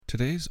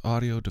Today's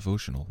audio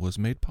devotional was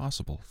made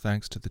possible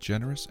thanks to the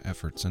generous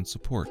efforts and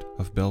support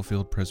of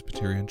Bellefield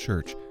Presbyterian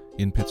Church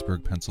in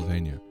Pittsburgh,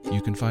 Pennsylvania.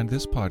 You can find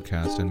this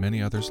podcast and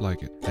many others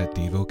like it at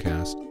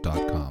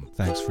Devocast.com.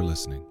 Thanks for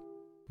listening.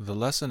 The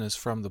lesson is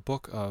from the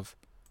book of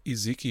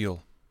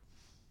Ezekiel.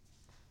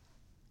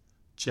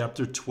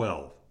 Chapter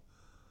 12.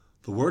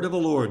 The word of the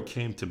Lord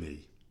came to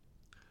me.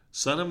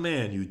 Son of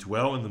man, you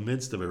dwell in the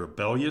midst of a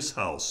rebellious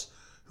house,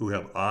 who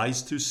have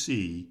eyes to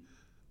see,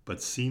 but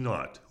see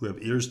not, who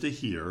have ears to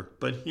hear,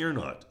 but hear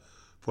not,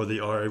 for they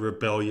are a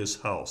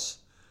rebellious house.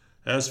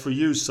 As for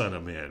you, son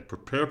of man,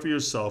 prepare for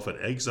yourself an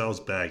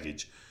exile's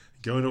baggage,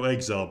 and go into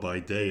exile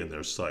by day in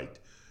their sight.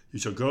 You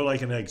shall go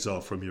like an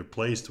exile from your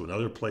place to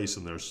another place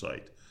in their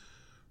sight.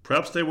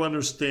 Perhaps they will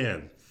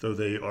understand, though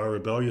they are a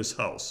rebellious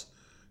house.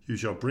 You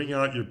shall bring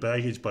out your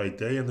baggage by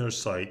day in their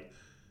sight,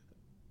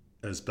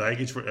 as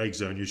baggage for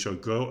exile, and you shall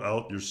go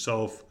out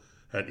yourself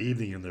at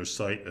evening in their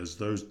sight, as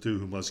those do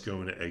who must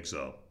go into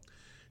exile.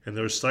 In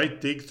their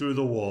sight dig through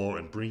the wall,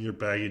 and bring your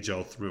baggage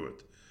out through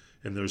it.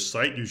 In their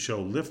sight you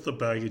shall lift the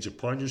baggage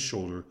upon your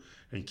shoulder,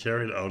 and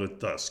carry it out at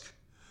dusk.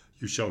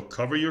 You shall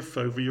cover your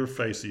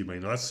face, that you may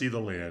not see the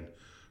land,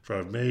 for I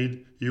have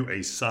made you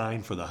a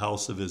sign for the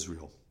house of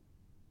Israel.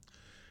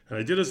 And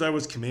I did as I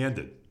was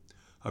commanded.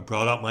 I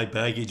brought out my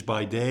baggage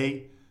by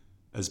day,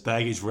 as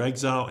baggage for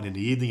exile, and in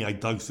the evening I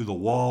dug through the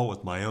wall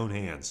with my own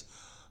hands.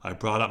 I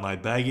brought out my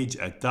baggage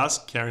at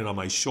dusk, carrying it on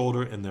my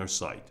shoulder in their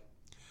sight.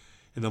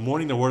 In the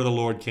morning the word of the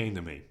Lord came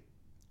to me.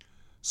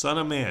 Son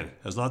of man,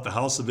 has not the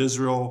house of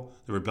Israel,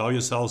 the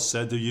rebellious house,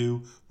 said to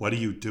you, what are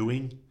you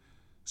doing?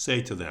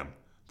 Say to them,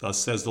 thus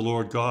says the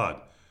Lord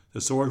God,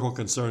 this oracle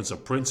concerns a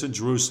prince in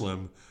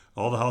Jerusalem,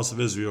 all the house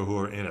of Israel who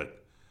are in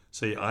it.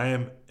 Say, I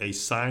am a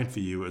sign for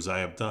you, as I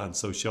have done,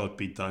 so shall it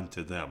be done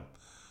to them.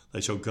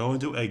 They shall go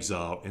into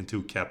exile,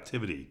 into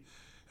captivity,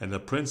 and the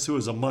prince who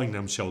is among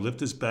them shall lift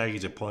his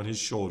baggage upon his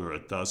shoulder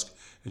at dusk,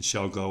 and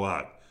shall go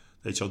out.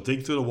 They shall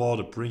dig through the wall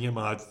to bring him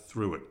out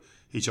through it.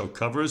 He shall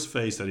cover his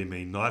face, that he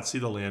may not see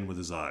the land with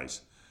his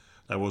eyes.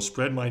 I will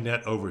spread my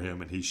net over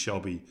him, and he shall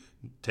be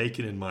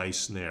taken in my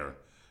snare.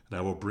 And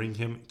I will bring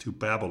him to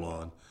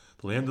Babylon,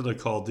 the land of the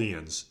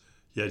Chaldeans,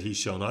 yet he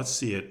shall not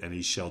see it, and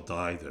he shall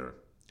die there.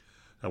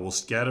 I will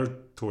scatter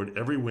toward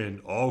every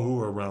wind all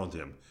who are around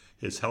him,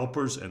 his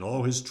helpers and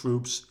all his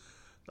troops.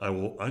 I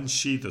will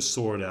unsheath the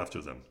sword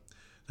after them.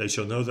 They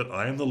shall know that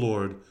I am the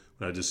Lord,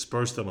 when I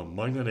disperse them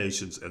among the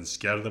nations and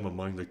scatter them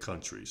among the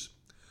countries.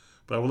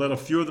 But I will let a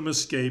few of them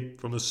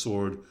escape from the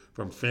sword,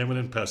 from famine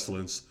and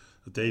pestilence,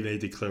 that they may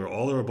declare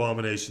all their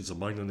abominations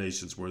among the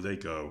nations where they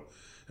go,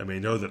 and may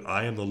know that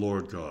I am the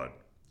Lord God.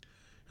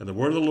 And the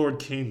word of the Lord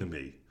came to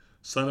me.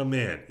 Son of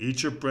man,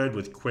 eat your bread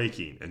with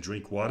quaking, and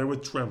drink water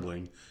with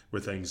trembling,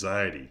 with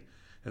anxiety,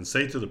 and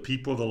say to the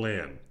people of the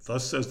land,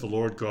 thus says the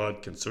Lord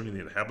God concerning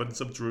the inhabitants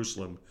of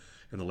Jerusalem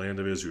and the land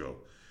of Israel.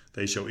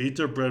 They shall eat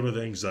their bread with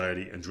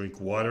anxiety, and drink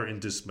water in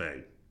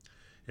dismay.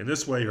 In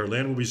this way her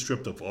land will be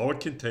stripped of all it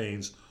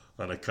contains,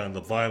 on account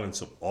of the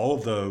violence of all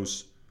of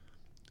those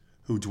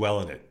who dwell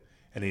in it.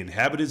 And the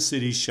inhabited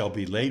cities shall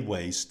be laid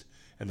waste,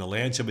 and the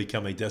land shall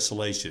become a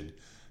desolation.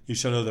 You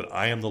shall know that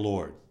I am the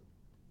Lord.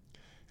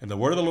 And the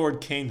word of the Lord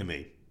came to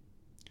me.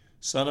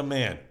 Son of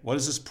man, what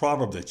is this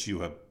proverb that you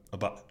have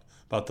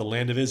about the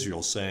land of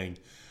Israel, saying,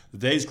 the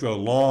days grow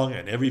long,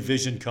 and every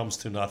vision comes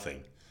to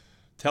nothing?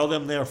 Tell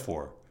them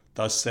therefore,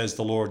 thus says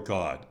the Lord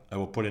God, I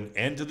will put an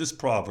end to this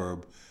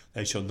proverb.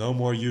 They shall no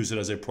more use it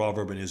as a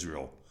proverb in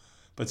Israel.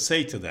 But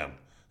say to them,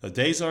 the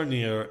days are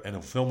near, and the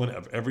fulfillment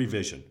of every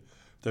vision.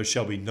 There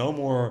shall be no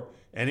more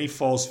any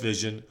false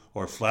vision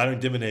or flattering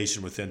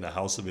divination within the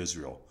house of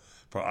Israel.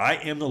 For I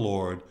am the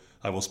Lord.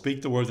 I will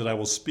speak the word that I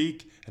will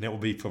speak, and it will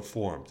be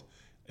performed.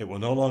 It will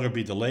no longer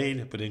be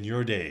delayed, but in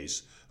your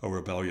days, O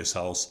rebellious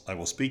house, I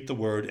will speak the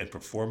word and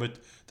perform it,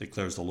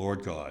 declares the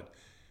Lord God.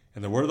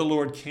 And the word of the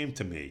Lord came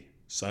to me.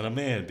 Son of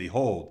man,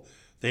 behold,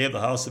 they of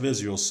the house of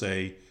Israel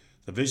say,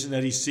 the vision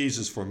that he sees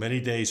is for many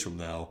days from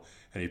now,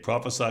 and he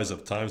prophesies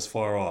of times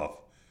far off.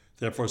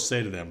 Therefore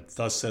say to them,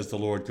 thus says the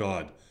Lord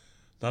God,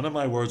 none of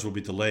my words will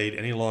be delayed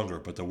any longer,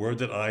 but the word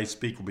that I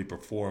speak will be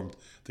performed,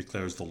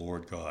 declares the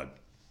Lord God.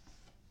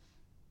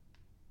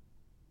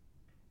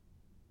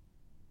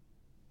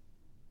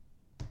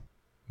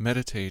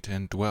 Meditate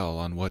and dwell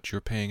on what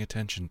you're paying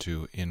attention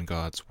to in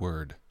God's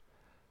Word.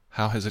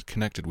 How has it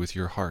connected with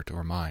your heart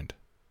or mind?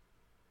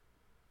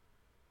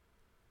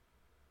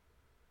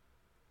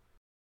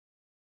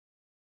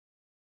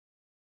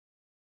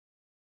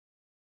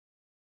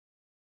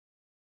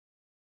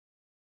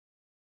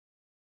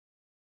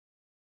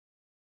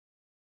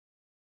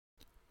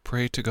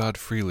 Pray to God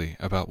freely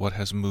about what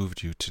has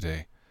moved you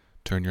today.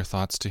 Turn your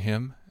thoughts to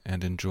Him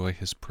and enjoy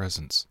His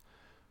presence.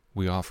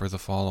 We offer the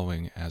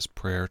following as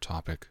prayer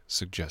topic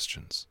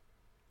suggestions.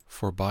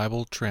 For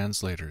Bible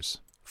translators,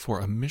 for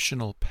a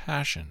missional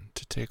passion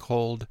to take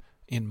hold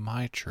in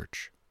my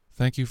church.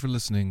 Thank you for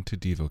listening to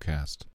Devocast.